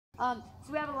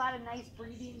So we have a lot of nice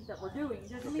breedings that we're doing.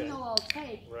 Doesn't mean they'll all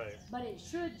take, but it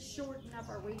should shorten up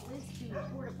our wait list to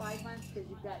 4 to 5 months because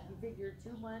you figure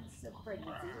 2 months of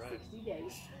pregnancy, 60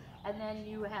 days, and then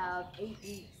you have 8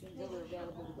 weeks until they're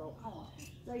available to go home.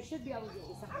 So I should be able to get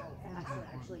you something a little faster,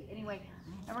 actually. Anyway,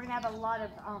 and we're gonna have a lot of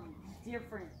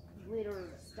different litter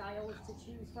styles to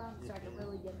choose from, so I can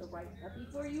really get the right puppy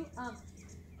for you.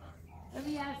 Let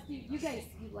me ask you, you guys,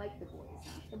 you like the boys,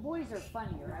 huh? The boys are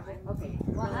funnier. Okay,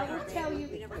 well, I will tell you.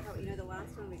 We never thought, you know, the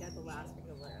last one we got the last big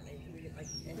litter. We like,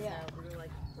 and so we were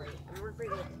like, great. We weren't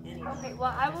bringing any. Okay,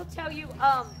 well, I will tell you,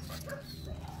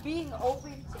 being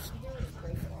open to either is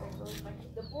great.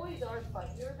 The boys are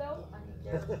funnier though. I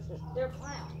mean, they're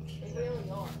clowns. They really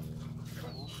are.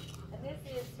 And this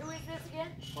is, who is this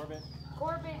again? Corbett.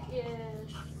 Corbett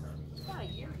is not a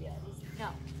year yet. No.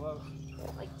 Close.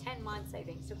 Like 10 months, I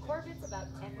think. So Corbett's about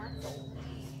 10 months old.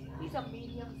 He's a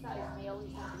medium-sized male.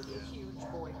 He's not going to be a huge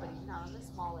boy, but he's not on the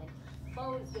small end.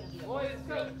 Bo is going to be a boy. Is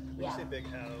good. Yeah. You say big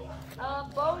how?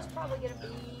 Bo's probably going to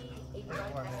be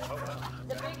 85 pounds.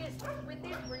 The biggest,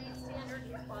 within breed standard,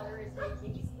 his father is a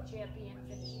biggest champion,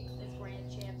 finishing this grand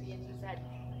champion. He's had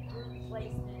 3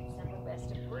 placements, several best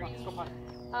of breed.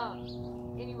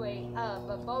 Anyway,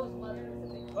 but Bo's mother is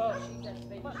a big one. She's as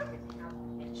big as she can have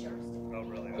in Sherstown. Oh,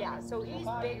 really? Yeah, so he's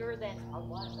bigger than a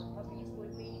lot of puppies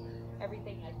would be.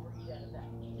 Everything I breed out of that.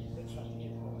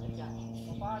 I've got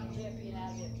a body champion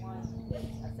out of it,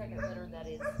 a second litter that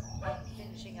is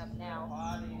finishing up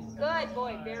now. Good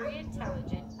boy, very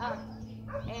intelligent.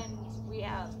 And we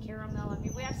have caramel. I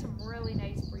mean, we have some really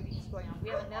nice breedings going on. We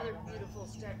have another beautiful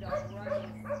stud dog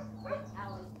running with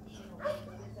Alice.